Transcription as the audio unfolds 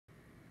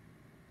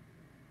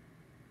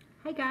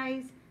Hi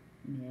guys,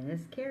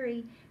 Miss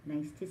Kerry.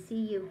 Nice to see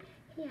you.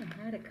 Hey,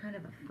 I had a kind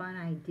of a fun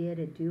idea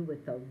to do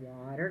with the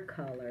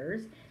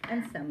watercolors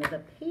and some of the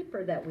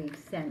paper that we've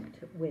sent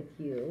with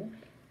you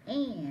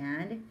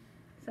and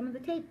some of the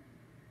tape.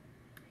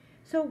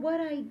 So what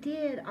I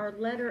did, our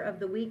letter of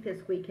the week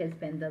this week has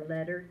been the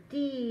letter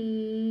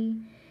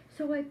D.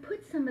 So I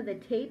put some of the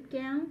tape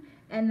down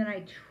and then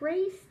I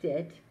traced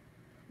it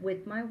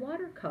with my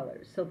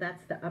watercolors. So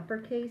that's the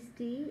uppercase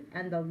D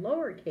and the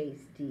lowercase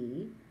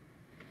d.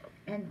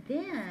 And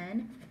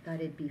then I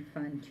thought it'd be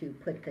fun to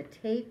put the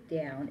tape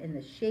down in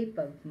the shape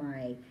of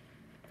my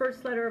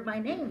first letter of my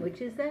name,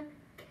 which is a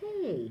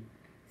K.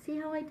 See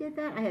how I did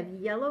that? I have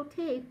yellow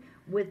tape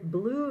with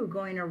blue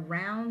going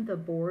around the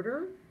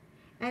border.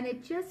 And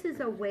it just is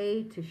a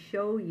way to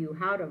show you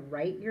how to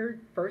write your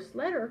first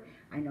letter.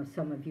 I know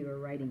some of you are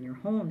writing your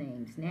whole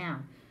names now.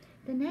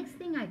 The next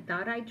thing I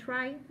thought I'd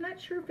try, I'm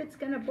not sure if it's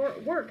going to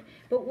work,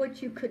 but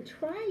what you could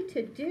try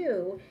to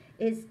do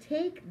is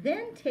take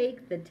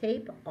the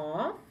tape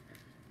off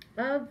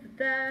of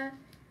the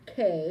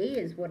K,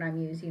 is what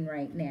I'm using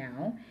right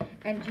now.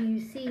 And do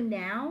you see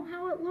now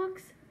how it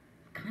looks?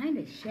 Kind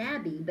of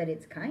shabby, but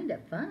it's kind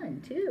of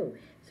fun too.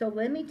 So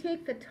let me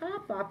take the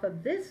top off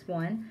of this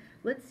one.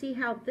 Let's see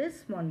how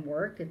this one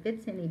worked, if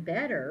it's any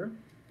better.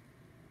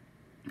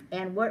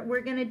 And what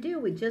we're going to do,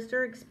 we just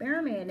are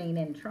experimenting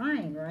and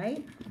trying,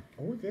 right?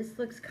 Oh, this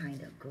looks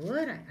kind of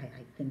good. I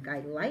think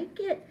I like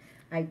it.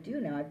 I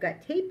do now. I've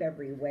got tape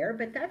everywhere,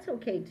 but that's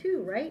okay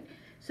too, right?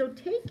 So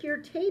take your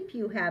tape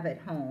you have at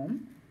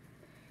home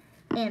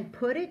and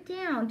put it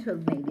down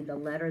to maybe the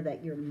letter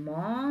that your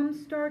mom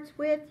starts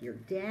with, your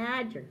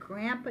dad, your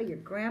grandpa, your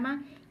grandma,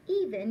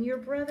 even your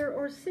brother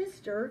or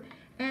sister,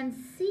 and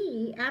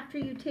see, after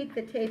you take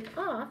the tape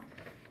off,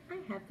 I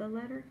have the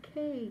letter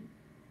K.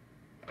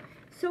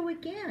 So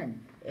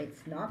again,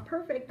 it's not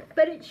perfect,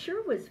 but it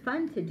sure was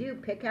fun to do.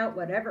 Pick out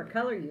whatever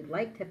color you'd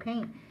like to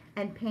paint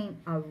and paint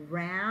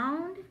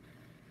around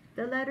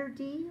the letter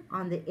D,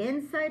 on the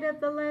inside of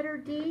the letter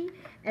D,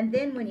 and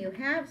then when you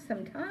have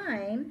some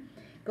time,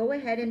 go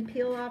ahead and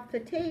peel off the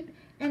tape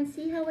and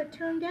see how it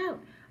turned out,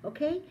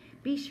 okay?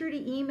 Be sure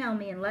to email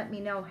me and let me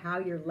know how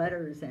your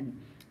letters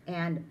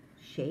and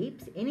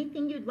shapes,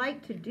 anything you'd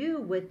like to do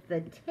with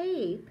the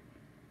tape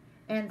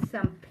and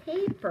some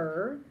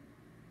paper.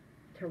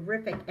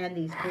 Terrific. And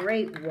these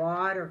great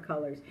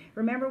watercolors.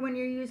 Remember, when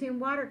you're using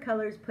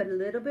watercolors, put a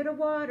little bit of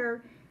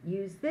water,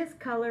 use this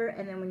color,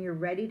 and then when you're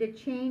ready to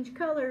change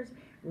colors,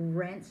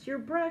 rinse your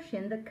brush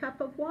in the cup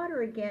of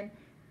water again.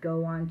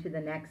 Go on to the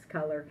next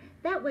color.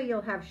 That way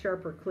you'll have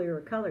sharper,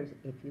 clearer colors.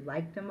 If you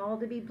like them all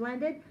to be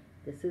blended,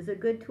 this is a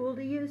good tool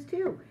to use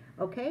too.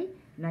 Okay?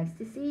 Nice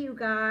to see you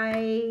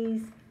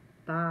guys.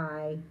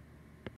 Bye.